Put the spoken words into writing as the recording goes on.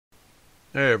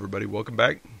Hey everybody, welcome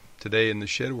back. Today in the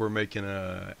shed we're making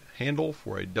a handle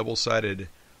for a double-sided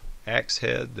axe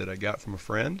head that I got from a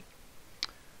friend.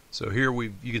 So here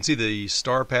you can see the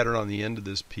star pattern on the end of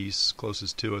this piece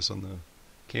closest to us on the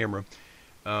camera.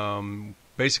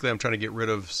 Basically I'm trying to get rid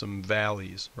of some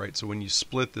valleys, right? So when you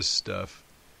split this stuff,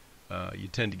 you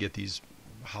tend to get these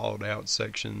hollowed out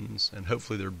sections, and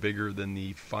hopefully they're bigger than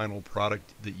the final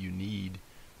product that you need.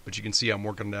 But you can see I'm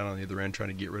working down on the other end trying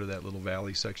to get rid of that little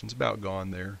valley section. It's about gone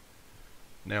there.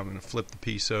 Now I'm going to flip the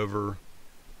piece over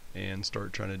and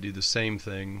start trying to do the same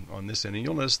thing on this end. And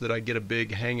you'll notice that I get a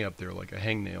big hang up there, like a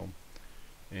hangnail,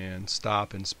 and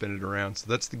stop and spin it around. So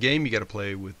that's the game you got to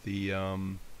play with the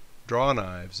draw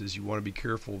knives, is you want to be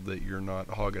careful that you're not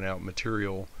hogging out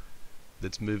material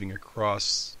that's moving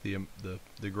across the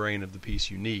grain of the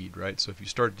piece you need, right? So if you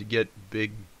start to get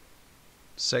big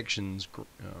sections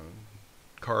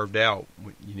carved out,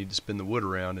 you need to spin the wood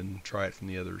around and try it from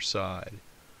the other side.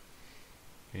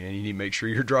 And you need to make sure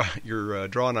your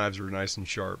draw knives are nice and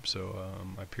sharp. So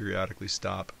I periodically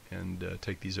stop and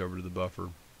take these over to the buffer.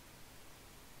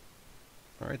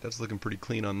 Alright, that's looking pretty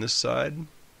clean on this side.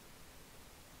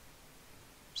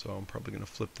 So I'm probably going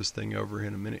to flip this thing over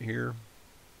in a minute here.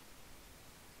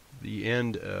 The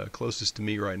end closest to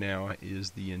me right now is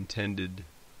the intended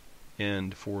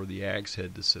end for the axe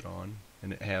head to sit on,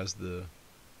 and it has the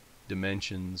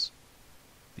dimensions,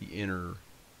 the inner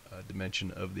dimension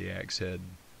of the axe head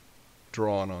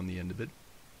drawn on the end of it.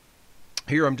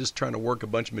 Here I'm just trying to work a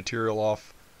bunch of material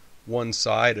off one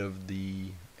side of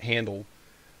the handle.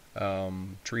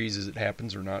 Trees, as it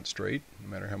happens, are not straight, no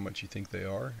matter how much you think they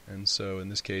are, and so in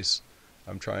this case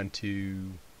I'm trying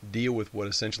to deal with what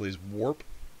essentially is warp.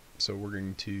 So we're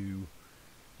going to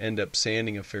end up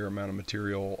sanding a fair amount of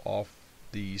material off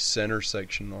the center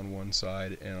section on one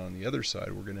side, and on the other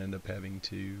side we're going to end up having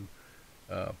to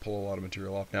pull a lot of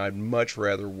material off. Now I'd much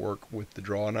rather work with the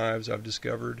draw knives, I've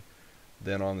discovered,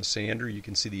 than on the sander. You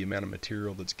can see the amount of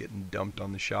material that's getting dumped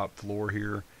on the shop floor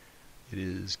here. It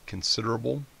is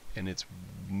considerable, and it's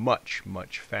much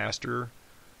faster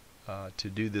to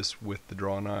do this with the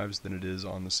draw knives than it is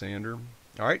on the sander.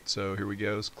 Alright, so here we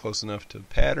go. It's close enough to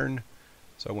pattern.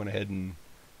 So I went ahead and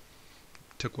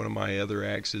took one of my other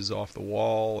axes off the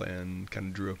wall and kind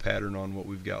of drew a pattern on what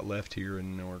we've got left here,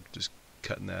 and now we're just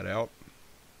cutting that out.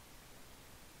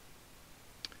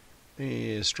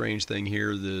 A strange thing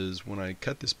here is when I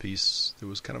cut this piece, there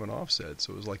was kind of an offset,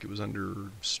 so it was like it was under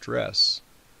stress.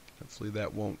 Hopefully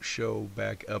that won't show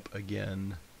back up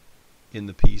again in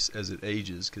the piece as it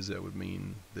ages, because that would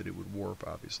mean that it would warp,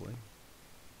 obviously.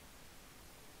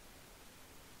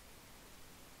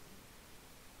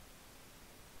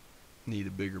 Need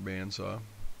a bigger bandsaw,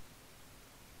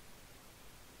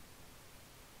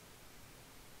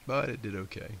 but it did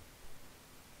okay.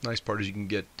 Nice part is you can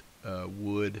get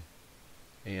wood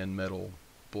and metal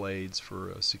blades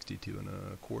for a 62 and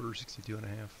a quarter, 62 and a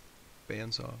half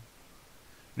bandsaw.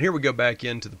 And here we go back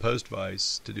into the post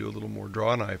vise to do a little more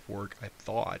draw knife work, I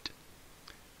thought.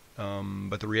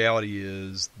 But the reality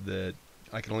is that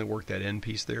I can only work that end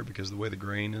piece there because of the way the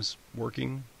grain is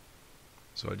working.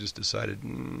 So I just decided,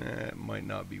 it might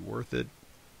not be worth it.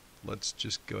 Let's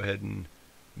just go ahead and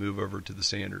move over to the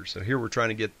sander. So here we're trying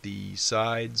to get the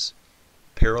sides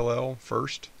parallel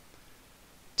first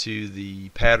to the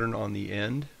pattern on the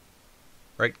end,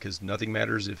 right? Because nothing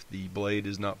matters if the blade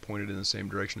is not pointed in the same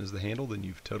direction as the handle, then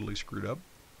you've totally screwed up.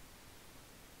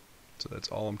 So that's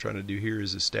all I'm trying to do here,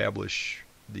 is establish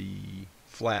the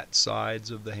flat sides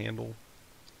of the handle,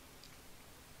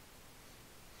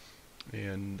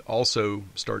 and also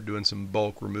start doing some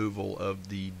bulk removal of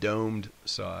the domed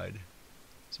side.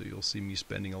 So you'll see me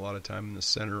spending a lot of time in the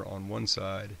center on one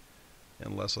side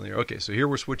and less on the other. Okay, so here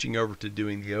we're switching over to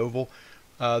doing the oval.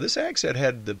 This axe head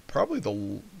had probably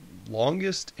the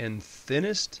longest and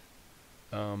thinnest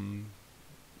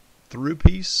through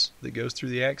piece that goes through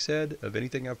the axe head of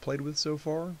anything I've played with so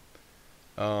far.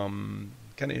 Kind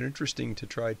of interesting to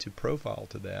try to profile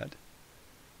to that.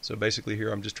 So basically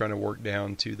here I'm just trying to work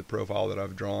down to the profile that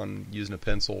I've drawn using a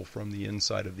pencil from the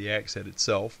inside of the axe head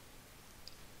itself,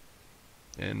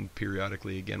 and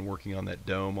periodically again working on that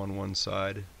dome on one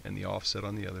side and the offset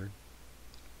on the other.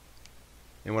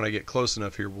 And when I get close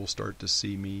enough here, we'll start to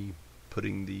see me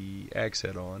putting the axe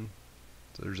head on.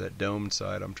 So there's that domed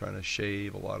side. I'm trying to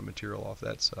shave a lot of material off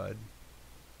that side.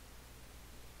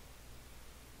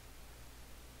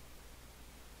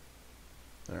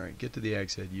 Alright, get to the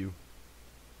axe head, you.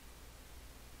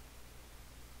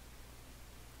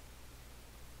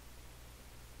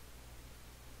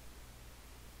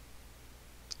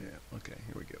 Yeah, okay,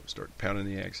 here we go. Start pounding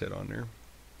the axe head on there.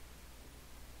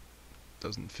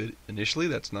 Doesn't fit initially.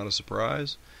 That's not a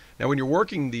surprise. Now when you're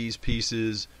working these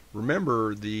pieces,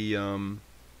 remember the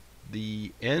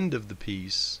end of the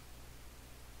piece,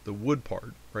 the wood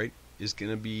part, right, is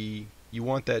going to be, you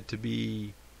want that to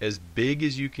be as big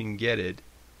as you can get it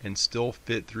and still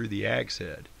fit through the axe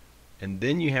head. And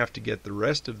then you have to get the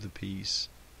rest of the piece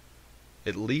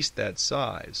at least that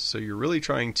size. So you're really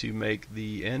trying to make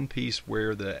the end piece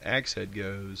where the axe head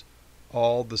goes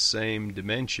all the same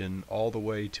dimension all the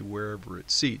way to wherever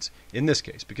it seats. In this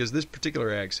case, because this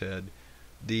particular axe head,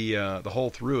 the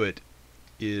hole through it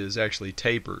is actually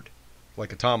tapered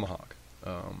like a tomahawk.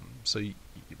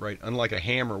 Right, unlike a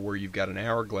hammer where you've got an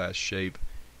hourglass shape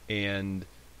and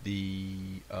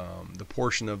the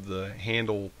portion of the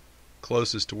handle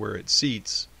closest to where it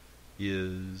seats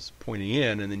is pointing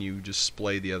in, and then you just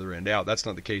splay the other end out. That's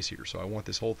not the case here. So I want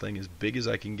this whole thing as big as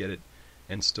I can get it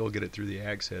and still get it through the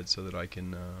axe head so that I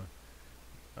can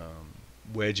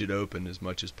wedge it open as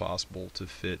much as possible to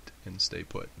fit and stay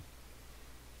put.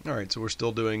 Alright, so we're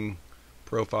still doing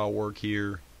profile work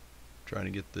here, trying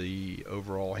to get the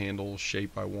overall handle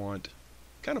shape I want.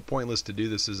 Kind of pointless to do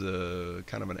this as a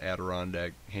kind of an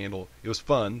Adirondack handle. It was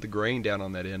fun. The grain down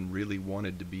on that end really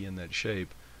wanted to be in that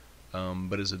shape.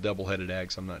 But as a double-headed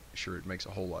axe, I'm not sure it makes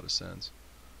a whole lot of sense.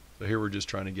 So here we're just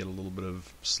trying to get a little bit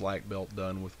of slack belt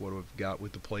done with what we've got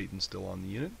with the plate and still on the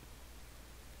unit.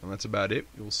 And that's about it.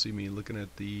 You'll see me looking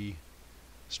at the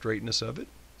straightness of it,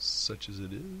 such as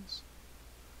it is.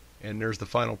 And there's the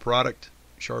final product,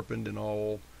 sharpened and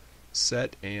all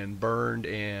set and burned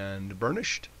and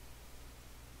burnished.